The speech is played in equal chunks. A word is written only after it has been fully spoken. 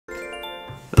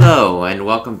Hello, and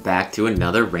welcome back to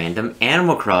another random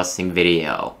Animal Crossing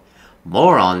video.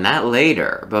 More on that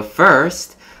later, but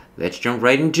first, let's jump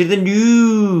right into the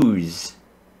news!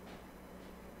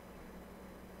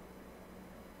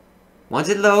 Once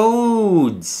it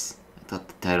loads! I thought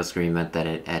the title screen meant that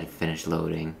it had finished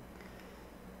loading.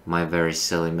 My very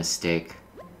silly mistake.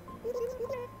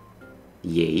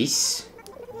 Yes.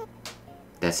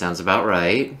 That sounds about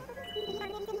right.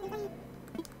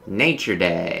 Nature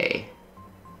Day.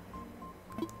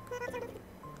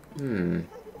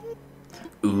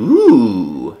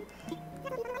 Ooh!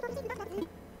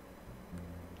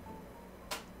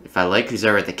 If I like who's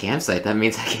ever at the campsite, that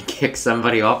means I can kick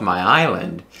somebody off my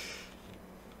island.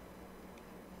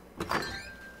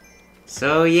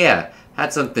 So yeah,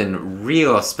 had something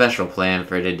real special planned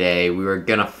for today. We were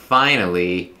gonna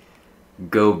finally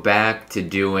go back to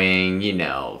doing, you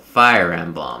know, Fire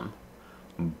Emblem.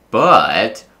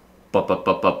 But...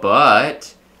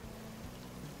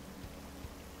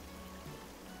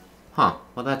 Huh,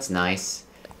 well that's nice.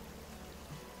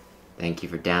 Thank you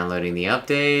for downloading the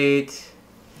update.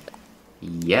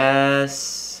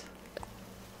 Yes.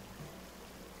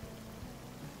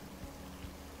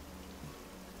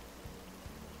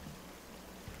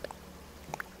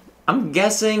 I'm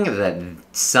guessing that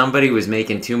somebody was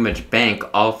making too much bank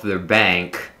off their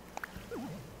bank,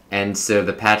 and so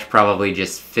the patch probably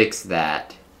just fixed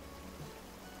that.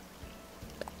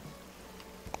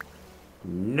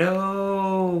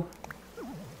 No.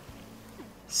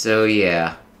 So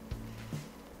yeah,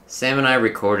 Sam and I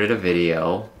recorded a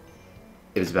video.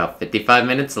 It was about 55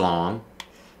 minutes long,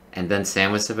 and then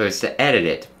Sam was supposed to edit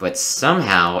it, but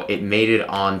somehow it made it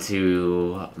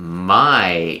onto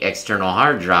my external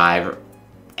hard drive,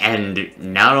 and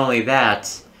not only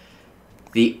that,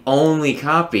 the only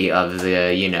copy of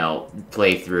the, you know,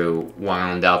 playthrough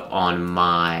wound up on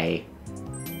my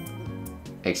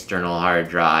external hard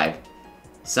drive.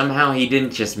 Somehow he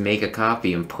didn't just make a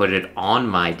copy and put it on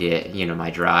my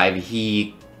my drive.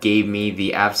 He gave me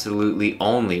the absolutely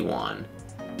only one.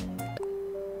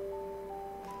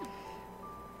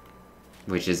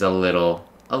 Which is a little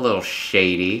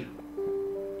shady.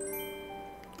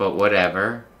 But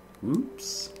whatever.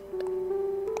 Oops.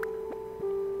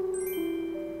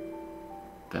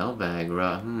 Bell bag,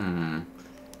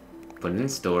 put it in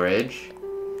storage.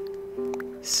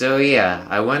 So yeah,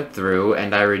 I went through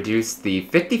and I reduced the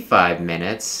 55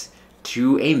 minutes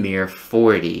to a mere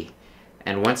 40.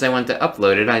 And once I went to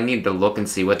upload it, I needed to look and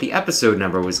see what the episode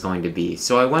number was going to be.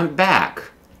 So I went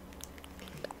back.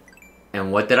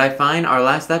 And what did I find? Our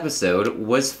last episode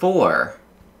was 4.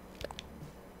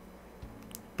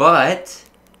 But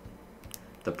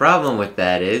the problem with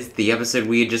that is the episode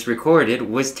we had just recorded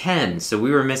was 10. So we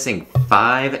were missing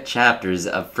 5 chapters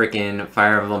of frickin'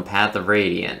 Fire Emblem Path of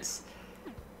Radiance.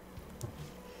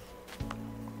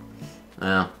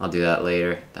 Well, I'll do that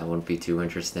later. That wouldn't be too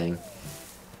interesting.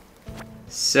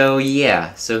 So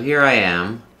yeah, so here I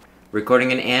am,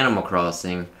 recording an Animal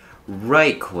Crossing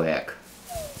right quick.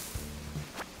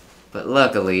 But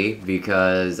luckily,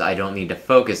 because I don't need to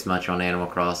focus much on Animal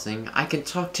Crossing, I can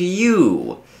talk to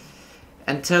you!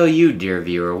 And tell you, dear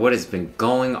viewer, what has been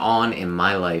going on in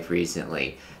my life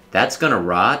recently. That's gonna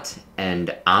rot,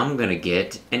 and I'm gonna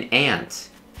get an ant.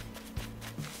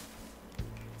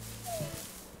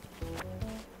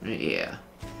 Yeah.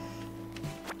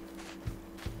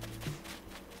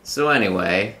 So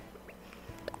anyway,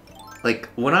 like,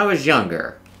 when I was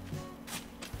younger,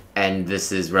 and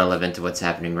this is relevant to what's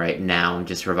happening right now, I'm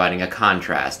just providing a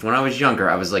contrast. When I was younger,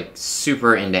 I was, like,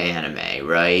 super into anime,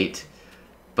 right?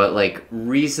 But, like,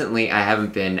 recently I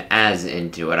haven't been as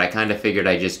into it. I kind of figured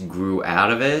I just grew out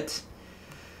of it.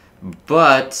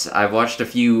 But I've watched a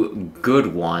few good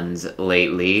ones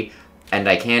lately, and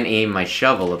I can't aim my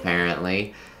shovel,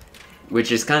 apparently.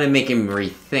 Which is kind of making me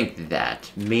rethink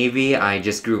that. Maybe I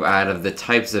just grew out of the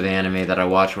types of anime that I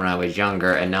watched when I was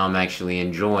younger, and now I'm actually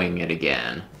enjoying it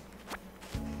again.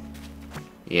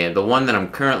 Yeah, the one that I'm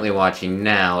currently watching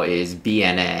now is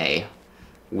BNA,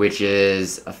 which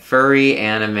is a furry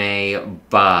anime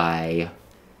by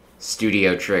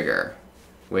Studio Trigger.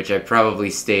 Which I probably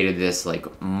stated this,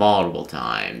 like, multiple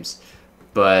times.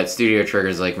 But Studio Trigger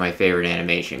is, like, my favorite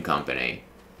animation company.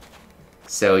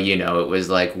 So, you know, it was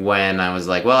like when I was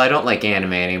like, well, I don't like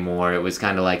anime anymore, it was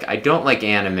kind of like, I don't like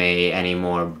anime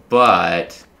anymore,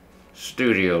 but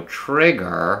Studio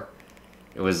Trigger,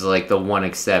 it was like the one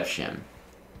exception.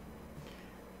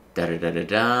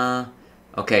 Da-da-da-da-da.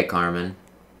 Okay, Carmen.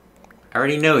 I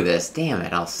already know this. Damn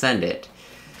it, I'll send it.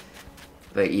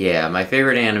 But yeah, my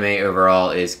favorite anime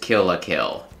overall is Kill la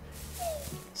Kill.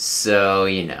 So,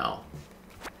 you know.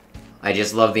 I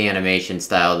just love the animation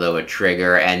style, though, at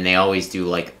Trigger, and they always do,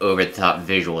 like, over-the-top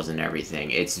visuals and everything.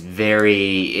 It's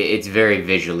very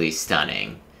visually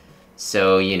stunning.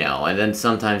 So, you know, and then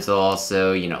sometimes they'll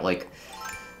also, you know, like,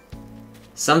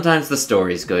 sometimes the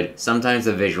story's good, sometimes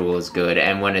the visual is good,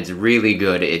 and when it's really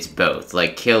good, it's both.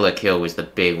 Like, Kill la Kill was the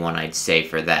big one, I'd say,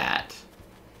 for that.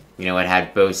 You know, it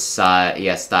had both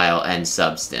style and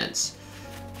substance.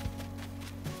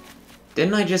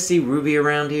 Didn't I just see Ruby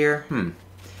around here?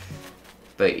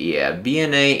 But yeah,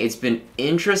 BNA, it's been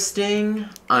interesting.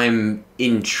 I'm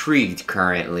intrigued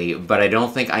currently, but I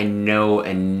don't think I know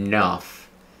enough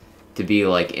to be,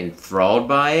 like, enthralled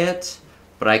by it.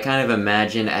 But I kind of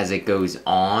imagine as it goes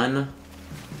on,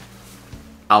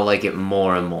 I'll like it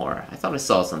more and more. I thought I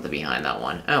saw something behind that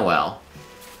one. Oh well.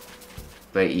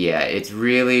 But yeah, it's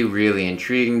really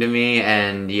intriguing to me,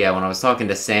 and yeah, when I was talking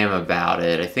to Sam about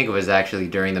it, I think it was actually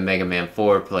during the Mega Man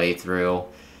 4 playthrough,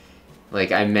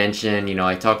 like I mentioned, you know,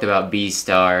 I talked about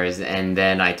B-Stars, and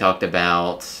then I talked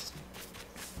about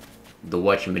the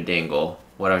whatchamadingle,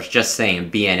 what I was just saying,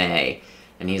 BNA,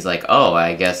 and he's like, oh,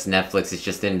 I guess Netflix is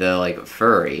just into, like,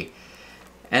 furry.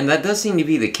 And that does seem to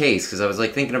be the case, because I was,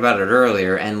 like, thinking about it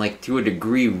earlier, and, like, to a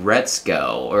degree,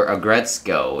 Agretzko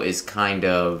is kind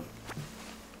of...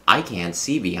 I can't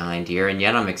see behind here, and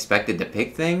yet I'm expected to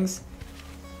pick things?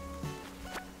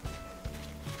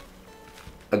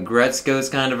 Agretzko's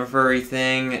kind of a furry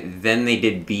thing, then they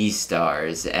did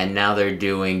B-Stars, and now they're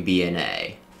doing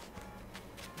BNA.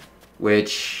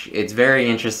 Which, it's very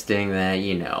interesting that,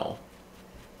 you know,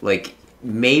 like,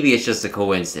 maybe it's just a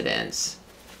coincidence.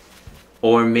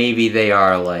 Or maybe they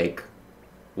are, like,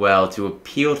 well, to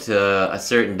appeal to a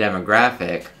certain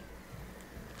demographic,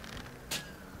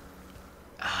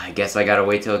 I guess I gotta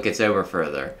wait till it gets over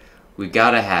further. We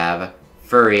gotta have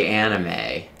furry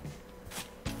anime.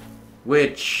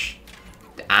 Which,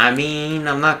 I mean,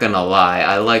 I'm not gonna lie,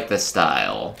 I like the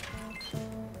style.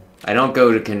 I don't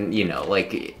go to, you know,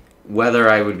 like, whether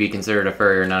I would be considered a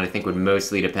furry or not, I think would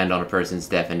mostly depend on a person's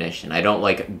definition. I don't,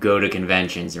 like, go to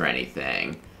conventions or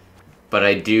anything. But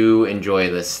I do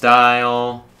enjoy the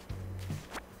style.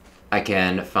 I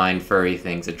can find furry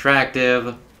things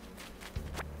attractive.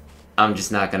 I'm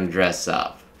just not gonna dress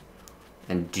up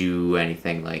and do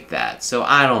anything like that. So,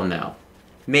 I don't know.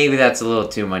 Maybe that's a little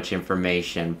too much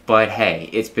information, but hey,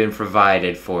 it's been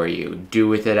provided for you. Do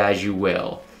with it as you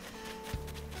will.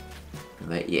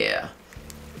 But yeah.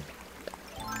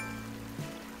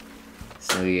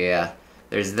 So yeah,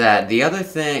 there's that. The other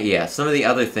thing, yeah, some of the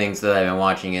other things that I've been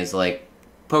watching is, like,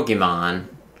 Pokemon.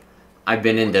 I've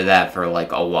been into that for,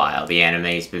 like, a while. The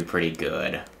anime's been pretty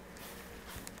good.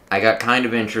 I got kind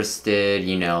of interested,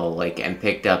 you know, like, and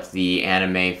picked up the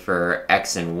anime for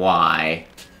X and Y.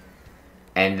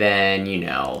 And then, you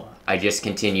know, I just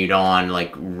continued on,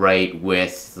 like, right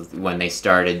with when they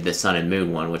started the Sun and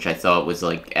Moon one, which I thought was,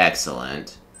 like,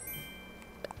 excellent.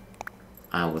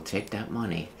 I will take that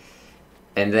money.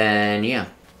 And then, yeah.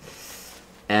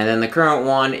 And then the current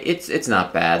one, it's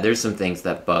not bad. There's some things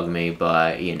that bug me,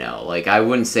 but, you know, like, I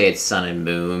wouldn't say it's Sun and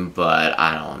Moon, but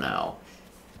I don't know.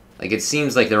 Like, it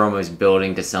seems like they're almost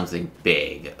building to something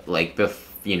big. Like,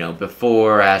 you know,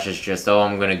 before Ash is just, oh,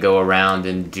 I'm gonna go around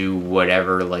and do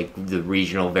whatever, like, the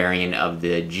regional variant of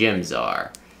the gyms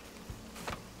are.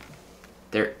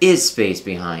 There is space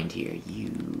behind here,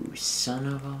 you son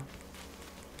of a...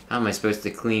 How am I supposed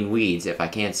to clean weeds if I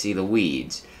can't see the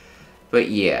weeds? But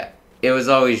yeah, it was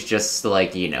always just,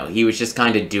 like, you know, he was just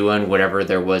kind of doing whatever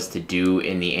there was to do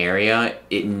in the area.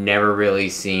 It never really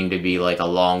seemed to be, like, a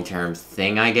long-term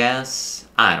thing, I guess.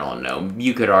 I don't know.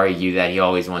 You could argue that he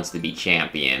always wants to be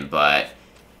champion, but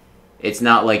it's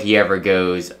not like he ever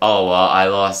goes, oh, well, I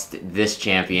lost this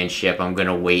championship, I'm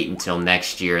gonna wait until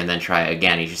next year and then try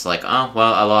again. He's just like, oh,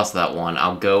 well, I lost that one.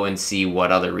 I'll go and see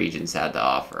what other regions had to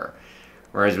offer.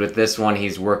 Whereas with this one,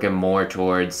 he's working more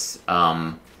towards,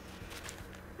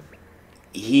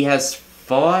 he has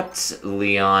fought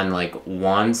Leon, like,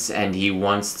 once, and he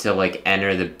wants to, like,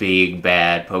 enter the big,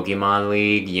 bad Pokemon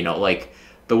League, you know, like,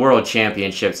 the World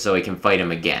Championship so he can fight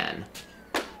him again.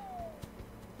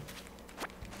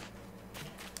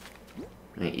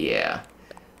 Yeah.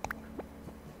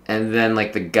 And then,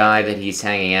 like, the guy that he's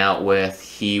hanging out with,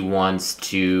 he wants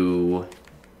to,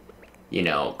 you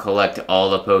know, collect all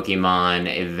the Pokemon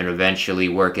and eventually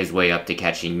work his way up to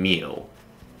catching Mew.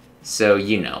 So,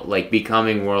 you know, like,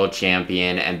 becoming world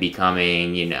champion and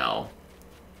becoming, you know,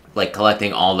 like,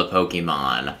 collecting all the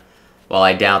Pokemon. Well,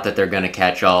 I doubt that they're gonna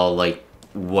catch all, like,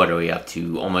 what are we up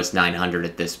to? Almost 900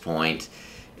 at this point.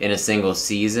 In a single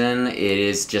season, it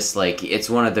is just, like, it's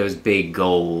one of those big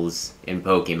goals in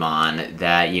Pokemon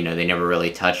that, you know, they never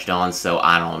really touched on, so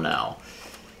I don't know.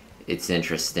 it's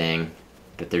interesting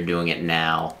that they're doing it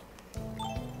now.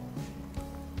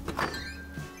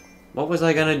 What was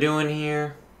I gonna do in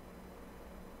here?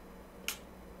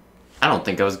 I don't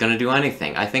think I was gonna do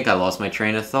anything. I think I lost my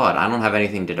train of thought. I don't have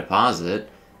anything to deposit.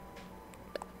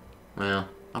 Well,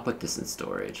 I'll put this in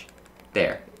storage.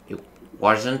 There. It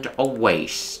wasn't a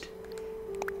waste.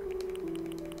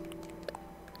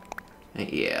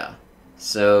 Yeah.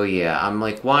 So, yeah, I'm,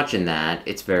 like, watching that.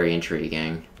 It's very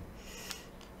intriguing.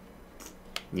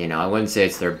 You know, I wouldn't say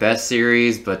it's their best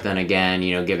series, but then again,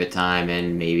 you know, give it time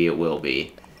and maybe it will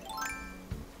be.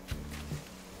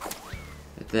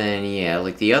 But then, yeah,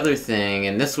 like, the other thing,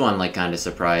 and this one, like, kind of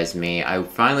surprised me, I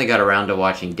finally got around to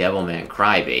watching Devilman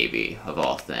Crybaby, of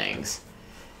all things.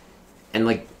 And,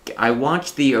 like, I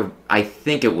watched I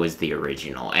think it was the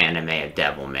original anime of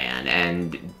Devilman,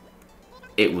 and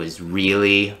it was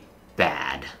really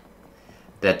bad.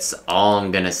 That's all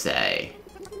I'm gonna say.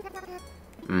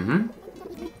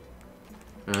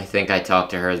 I think I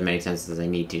talked to her as many times as I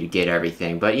need to get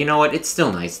everything, but you know what? It's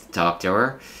still nice to talk to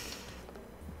her.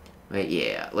 But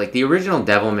yeah, like, the original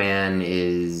Devilman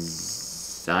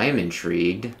is... I am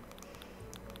intrigued.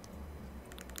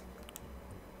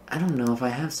 I don't know if I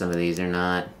have some of these or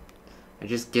not. I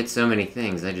just get so many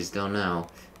things, I just don't know.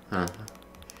 Huh.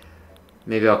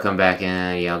 Maybe I'll come back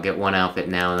and, yeah, I'll get one outfit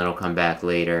now and then I'll come back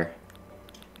later.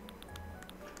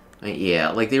 But yeah,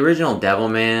 like, the original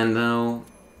Devilman, though,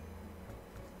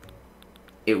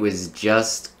 it was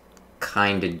just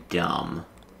kinda dumb.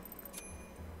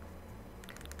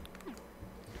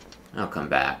 I'll come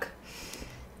back.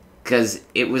 'Cause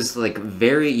it was, like,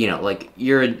 very, you know, like,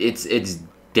 it's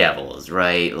devils,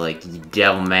 right? Like,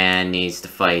 Devilman needs to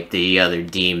fight the other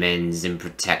demons and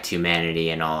protect humanity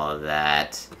and all of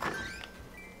that.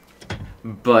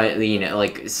 But, you know,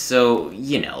 like, so,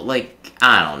 you know, like,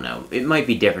 I don't know. It might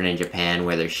be different in Japan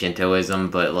where there's Shintoism,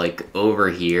 but, like, over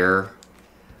here,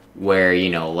 where, you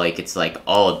know, like, it's like,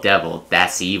 all devil,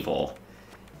 that's evil.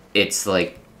 It's,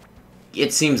 like,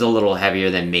 it seems a little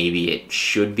heavier than maybe it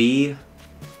should be.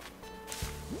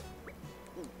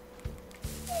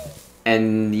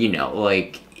 And, you know,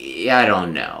 like, I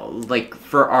don't know. Like,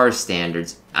 for our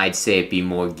standards, I'd say it'd be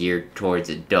more geared towards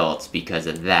adults because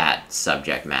of that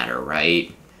subject matter,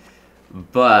 right?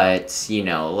 But, you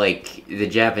know, like, the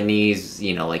Japanese,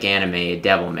 you know, like, anime,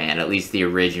 Devilman, at least the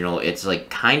original, it's, like,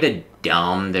 kinda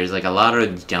dumb. There's, like, a lot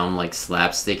of dumb, like,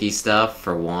 slapsticky stuff,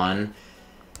 for one.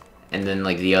 And then,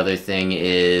 like, the other thing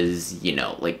is, you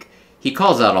know, like, he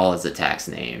calls out all his attacks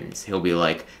names. He'll be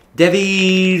like,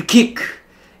 Devil Kick!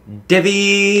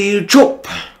 Devil Chop!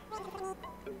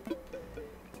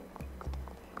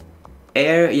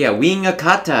 Wing a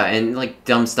kata, and, like,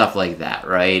 dumb stuff like that,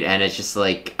 right? And it's just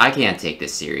like, I can't take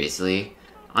this seriously.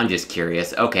 I'm just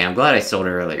curious. Okay, I'm glad I sold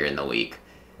it earlier in the week.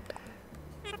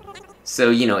 So,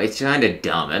 you know, it's kinda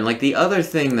dumb. And, like, the other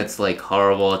thing that's, like,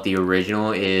 horrible at the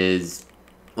original is...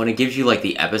 when it gives you, like,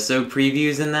 the episode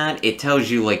previews and that, it tells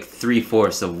you, like,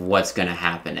 3/4 of what's gonna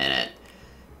happen in it.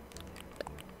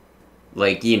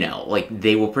 Like, you know, like,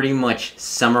 they will pretty much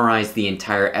summarize the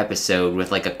entire episode with,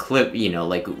 like, a clip, you know,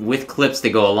 like, with clips to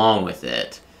go along with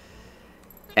it.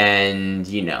 And,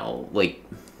 you know, like,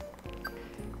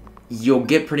 you'll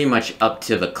get pretty much up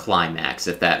to the climax,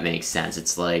 if that makes sense.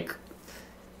 It's like,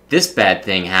 this bad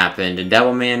thing happened, and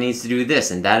Devilman needs to do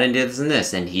this, and that, and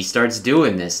this, and he starts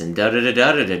doing this, and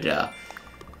da-da-da-da-da-da-da.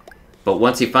 But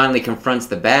once he finally confronts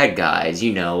the bad guys,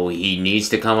 you know, he needs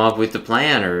to come up with the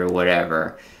plan, or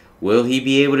whatever. Will he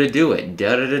be able to do it?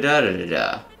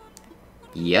 Da-da-da-da-da-da-da.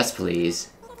 Yes, please.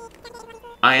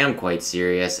 I am quite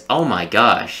serious. Oh my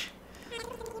gosh.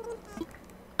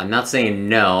 I'm not saying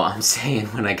no, I'm saying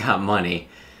when I got money.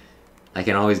 I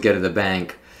can always go to the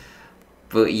bank.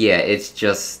 But yeah, it's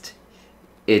just...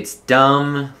 it's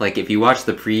dumb. Like, if you watch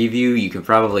the preview, you can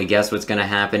probably guess what's gonna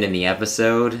happen in the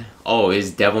episode. Oh,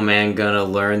 is Devilman gonna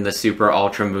learn the super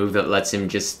ultra move that lets him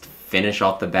just finish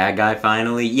off the bad guy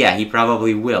finally? Yeah, he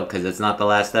probably will, because it's not the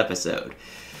last episode.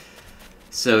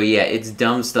 So yeah, it's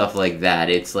dumb stuff like that.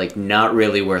 It's, like, not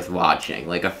really worth watching.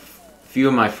 Like, a few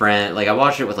of my friends... like, I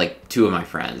watched it with, like, 2 of my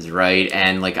friends, right?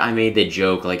 And, like, I made the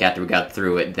joke, like, after we got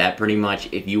through it, that pretty much,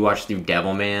 if you watch through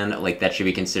Devilman, like, that should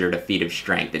be considered a feat of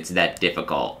strength. It's that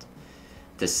difficult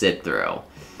to sit through.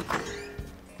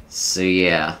 So,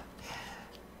 yeah.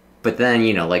 But then,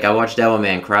 you know, like, I watched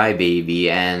Devilman Crybaby,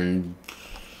 and...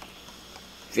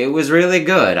 it was really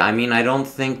good. I mean, I don't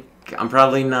think... I'm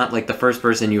probably not, like, the first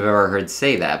person you've ever heard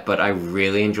say that, but I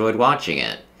really enjoyed watching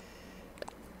it.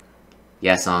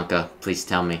 Yes, Anka, please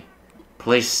tell me.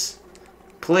 Please.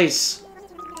 Please.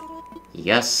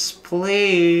 Yes,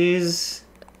 please.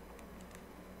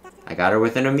 I got her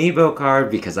with an amiibo card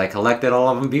because I collected all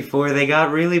of them before they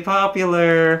got really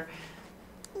popular.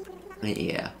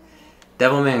 Yeah.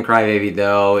 Devilman Crybaby,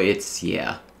 though,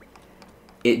 yeah.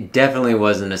 It definitely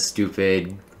wasn't a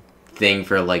stupid thing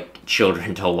for, like,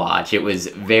 children to watch. It was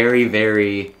very,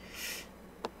 very...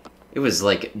 It was,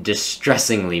 like,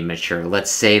 distressingly mature,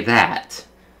 let's say that.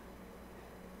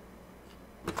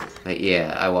 But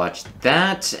yeah, I watched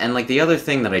that, and like the other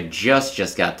thing that I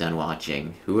just got done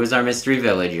watching. Who was our mystery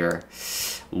villager?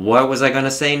 What was I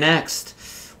gonna say next?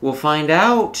 We'll find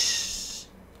out!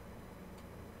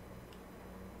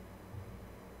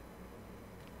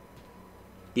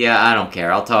 Yeah, I don't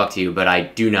care. I'll talk to you, but I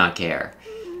do not care.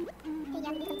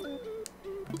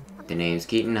 The name's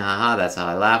Keaton, haha, that's how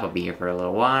I laugh. I'll be here for a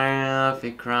little while. If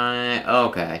you cry...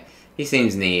 Okay. He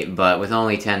seems neat, but with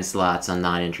only 10 slots, I'm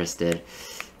not interested.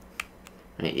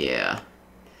 Yeah.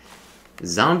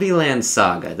 Zombieland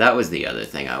Saga, that was the other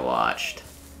thing I watched.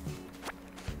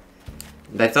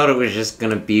 I thought it was just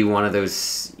gonna be one of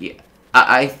those... Yeah,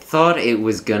 I thought it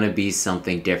was gonna be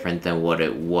something different than what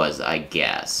it was, I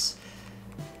guess.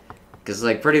 Because,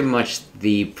 like, pretty much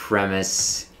the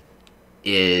premise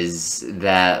is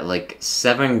that, like,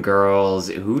 7 girls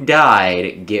who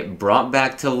died get brought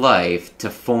back to life to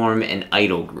form an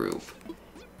idol group.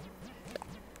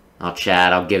 I'll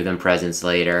chat, I'll give them presents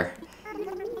later.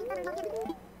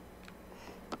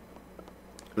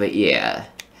 But yeah.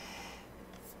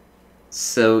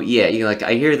 So, yeah, like,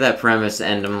 I hear that premise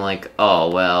and I'm like,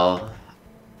 oh, well,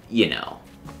 you know.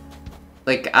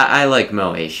 Like, I like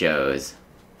moe shows.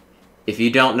 If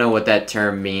you don't know what that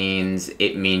term means,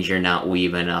 it means you're not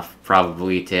weeb enough,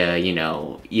 probably, to, you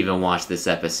know, even watch this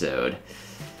episode.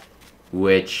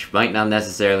 Which might not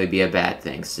necessarily be a bad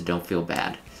thing, so don't feel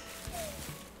bad.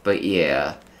 But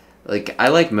yeah, like, I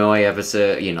like moe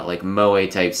episode, you know, like, moe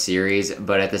type series,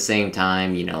 but at the same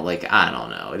time, you know, like, I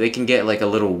don't know, they can get, like, a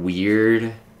little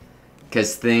weird,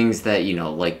 because things that, you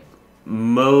know, like,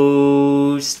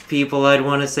 most people I'd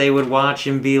want to say would watch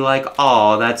and be like,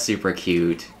 oh, that's super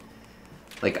cute.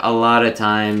 Like, a lot of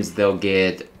times they'll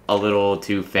get a little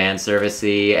too fan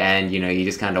servicey, and, you know, you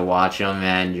just kind of watch them,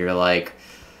 and you're like,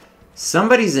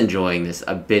 somebody's enjoying this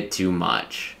a bit too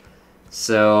much.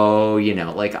 So, you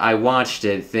know, like, I watched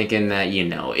it thinking that, you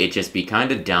know, it'd just be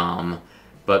kind of dumb,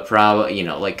 but probably, you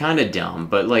know, like, kind of dumb,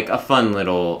 but, like, a fun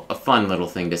little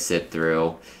thing to sit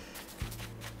through.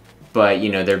 But, you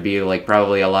know, there'd be, like,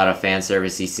 probably a lot of fan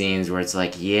servicey scenes where it's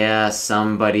like, yeah,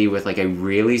 somebody with, like, a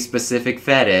really specific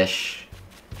fetish,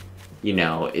 you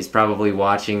know, is probably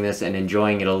watching this and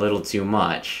enjoying it a little too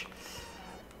much.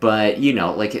 But, you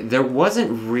know, like, there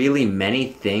wasn't really many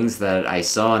things that I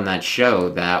saw in that show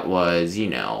that was, you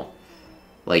know,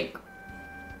 like,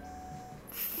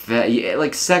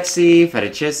 like, sexy,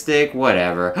 fetishistic,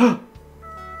 whatever.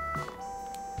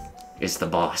 It's the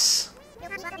boss.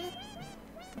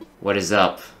 What is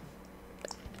up?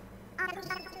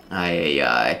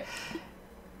 Aye.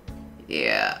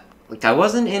 Yeah. Like, I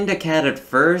wasn't into Cat at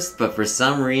first, but for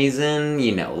some reason,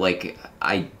 you know, like,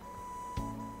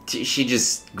 she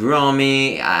just grew on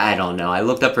me. I don't know. I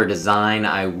looked up her design.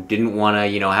 I didn't want to,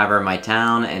 you know, have her in my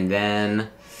town, and then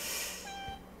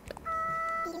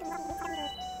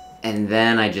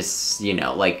I just, you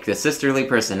know, like, the sisterly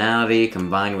personality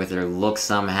combined with her look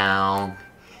somehow.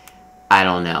 I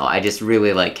don't know. I just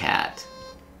really like Cat.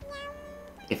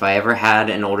 If I ever had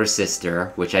an older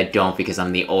sister, which I don't because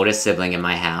I'm the oldest sibling in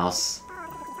my house,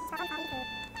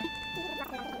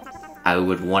 I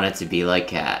would want it to be like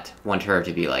Cat. Want her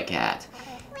to be like Cat.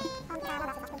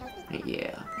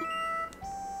 Yeah.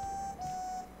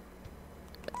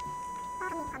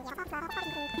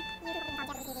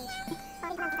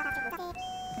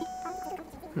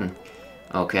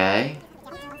 Okay.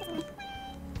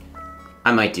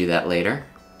 I might do that later.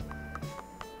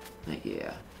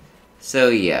 Yeah. So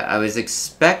yeah, I was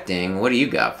expecting... What do you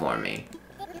got for me?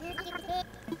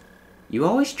 You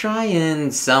always try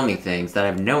and sell me things that I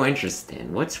have no interest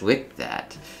in. What's with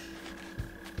that?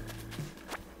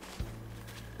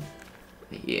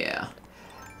 Yeah.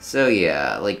 So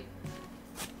yeah, like...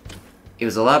 It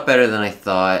was a lot better than I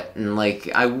thought, and like,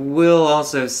 I will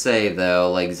also say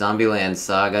though, like, Zombieland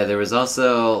Saga, there was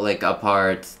also, like, a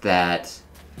part that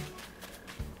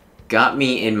got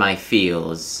me in my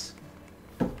feels,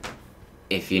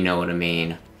 if you know what I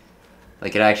mean.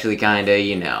 Like, it actually kinda,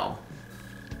 you know,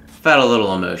 felt a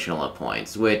little emotional at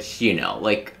points, which, you know,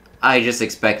 like, I just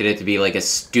expected it to be like a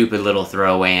stupid little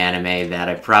throwaway anime that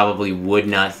I probably would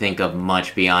not think of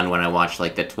much beyond when I watched,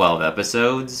 like, the 12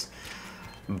 episodes.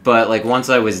 But, like, once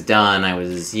I was done, I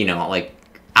was, you know, like,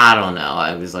 I don't know,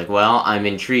 I was like, well, I'm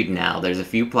intrigued now. There's a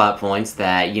few plot points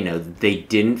that, you know, they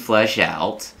didn't flesh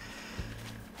out.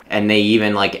 And they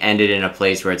even, like, ended in a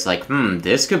place where it's like,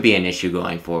 this could be an issue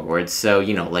going forward. So,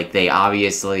 you know, like, they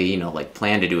obviously, you know, like,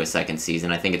 plan to do a second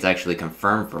season. I think it's actually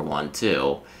confirmed for one,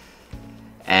 too.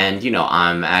 And, you know,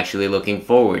 I'm actually looking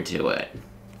forward to it.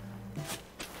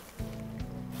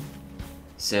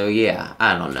 So, yeah,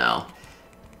 I don't know.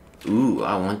 Ooh,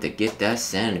 I want to get that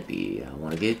centipede. I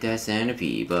want to get that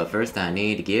centipede. But first I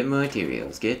need to get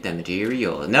materials. Get the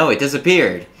materials. No, it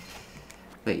disappeared!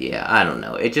 But yeah, I don't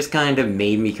know. It just kind of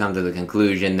made me come to the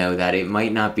conclusion, though, that it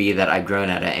might not be that I've grown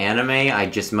out of anime, I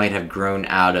just might have grown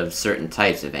out of certain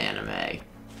types of anime.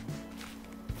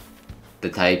 The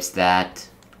types that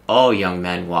all young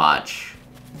men watch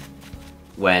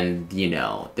when, you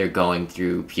know, they're going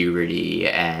through puberty,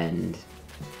 and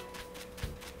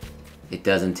it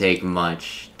doesn't take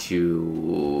much to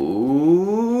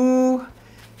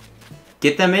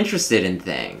get them interested in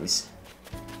things.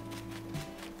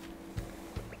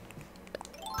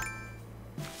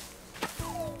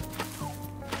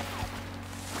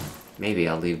 Maybe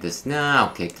I'll leave this... Nah, I'll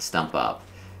kick the stump up.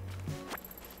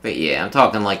 But yeah, I'm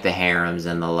talking like the harems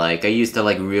and the like. I used to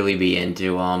like really be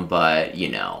into them, but, you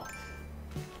know,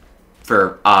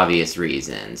 for obvious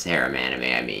reasons. Harem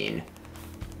anime, I mean.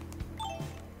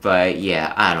 But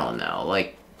yeah, I don't know.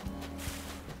 Like,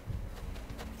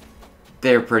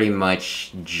 they're pretty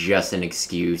much just an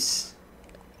excuse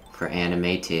for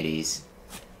anime titties.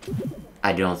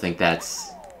 I don't think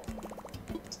that's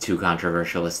too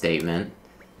controversial a statement.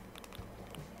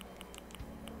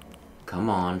 Come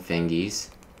on, fingies.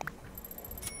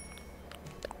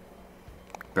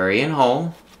 Bury in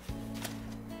hole.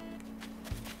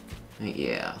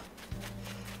 Yeah.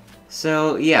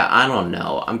 So, yeah, I don't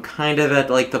know. I'm kind of at,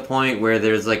 like, the point where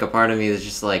there's, like, a part of me that's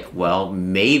just like, well,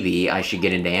 maybe I should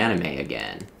get into anime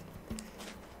again.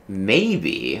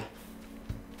 Maybe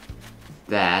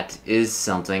that is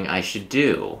something I should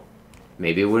do.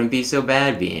 Maybe it wouldn't be so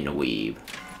bad being a weeb.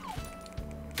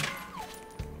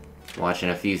 Watching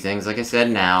a few things, like I said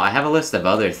now. I have a list of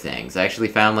other things. I actually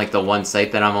found, like, the one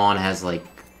site that I'm on has, like,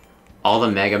 all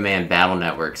the Mega Man Battle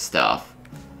Network stuff.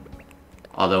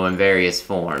 Although in various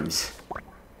forms.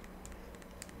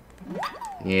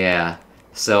 Yeah.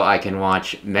 So I can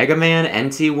watch Mega Man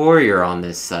NT Warrior on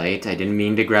this site. I didn't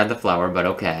mean to grab the flower, but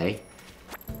okay.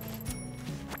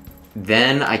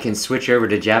 Then I can switch over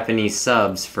to Japanese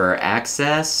subs for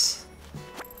Access,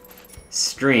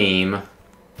 Stream,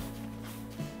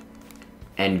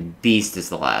 and Beast is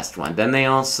the last one. Then they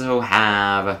also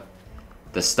have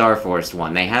the Star Force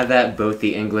one. They have that both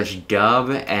the English dub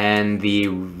and the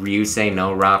Ryusei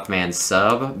no Rockman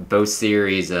sub. Both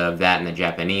series of that in the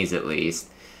Japanese, at least.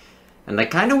 And I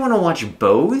kind of want to watch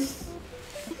both.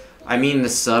 I mean the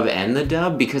sub and the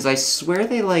dub, because I swear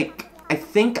they, like... I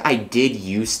think I did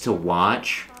used to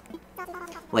watch,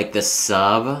 like, the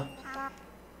sub.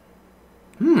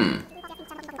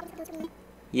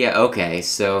 Yeah, okay,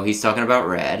 so he's talking about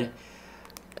Red.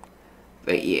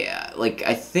 But yeah, like,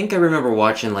 I think I remember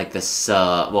watching, like, the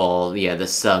sub, well, yeah, the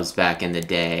subs back in the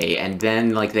day, and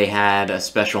then, like, they had a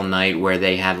special night where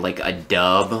they had, like, a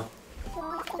dub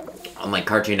on, like,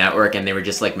 Cartoon Network, and they were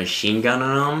just, like, machine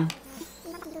gunning them.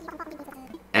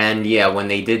 And yeah, when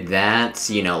they did that,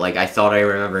 you know, like, I thought I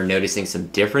remember noticing some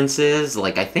differences.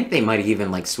 Like, I think they might have even,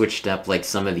 like, switched up, like,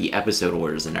 some of the episode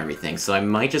orders and everything. So I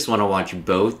might just want to watch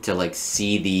both to, like,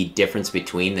 see the difference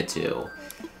between the two.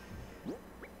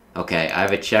 Okay, I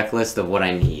have a checklist of what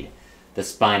I need. The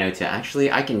Spino to... Actually,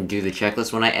 I can do the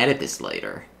checklist when I edit this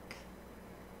later.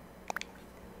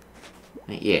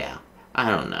 Yeah, I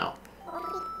don't know.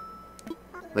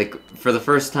 Like, for the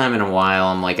first time in a while,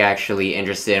 I'm, like, actually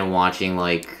interested in watching,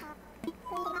 like,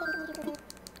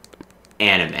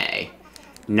 anime.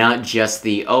 Not just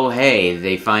the, oh, hey,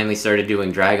 they finally started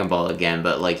doing Dragon Ball again,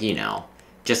 but, like, you know,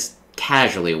 just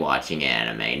casually watching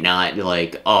anime. Not,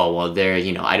 like, oh, well, they're,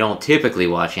 you know, I don't typically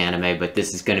watch anime, but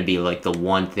this is gonna be, like, the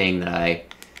one thing that I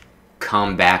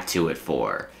come back to it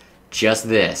for. Just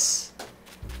this.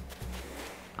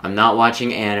 I'm not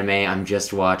watching anime, I'm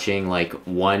just watching, like,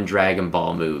 one Dragon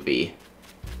Ball movie.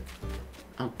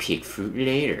 I'll pick fruit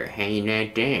later. Hey,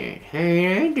 not that.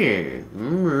 Hey, not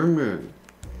that.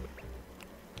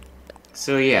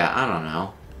 So, yeah, I don't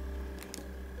know.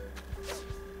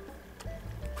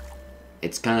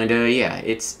 It's kinda, yeah,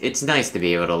 it's nice to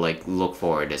be able to, like, look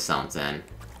forward to something.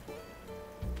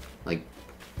 Like,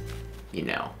 you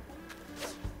know.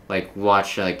 Like,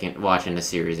 watching the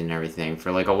series and everything. For,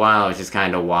 like, a while, I was just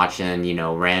kind of watching, you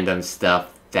know, random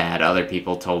stuff that other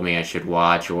people told me I should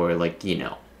watch, or, like, you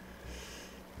know,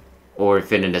 or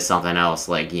fit into something else,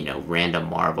 like, you know, random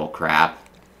Marvel crap.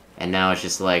 And now it's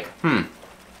just like, I'm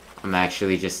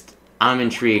actually just, I'm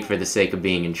intrigued for the sake of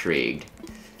being intrigued.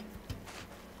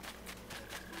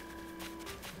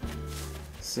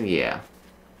 So yeah,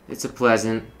 it's a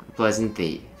pleasant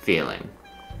feeling.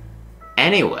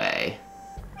 Anyway.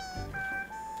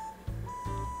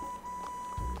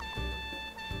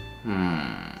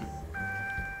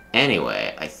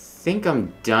 Anyway, I think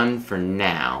I'm done for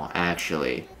now,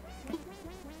 actually.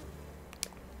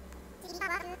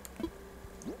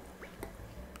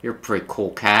 You're a pretty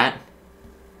cool cat.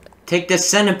 Take the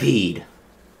centipede!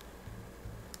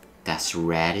 That's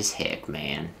rad as heck,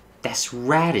 man. That's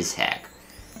rad as heck.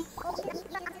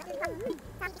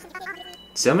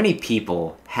 So many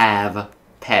people have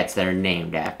pets that are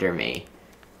named after me.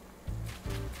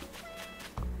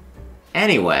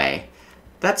 Anyway,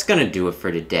 that's gonna do it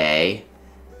for today.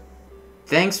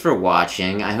 Thanks for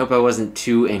watching. I hope I wasn't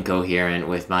too incoherent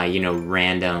with my,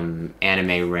 random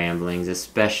anime ramblings,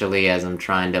 especially as I'm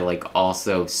trying to,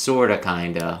 also sorta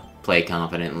kinda play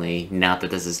competently. Not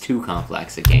that this is too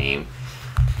complex a game.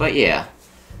 But yeah.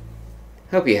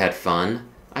 Hope you had fun.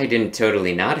 I didn't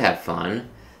totally not have fun.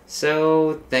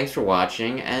 So, thanks for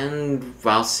watching, and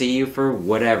I'll see you for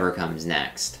whatever comes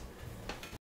next.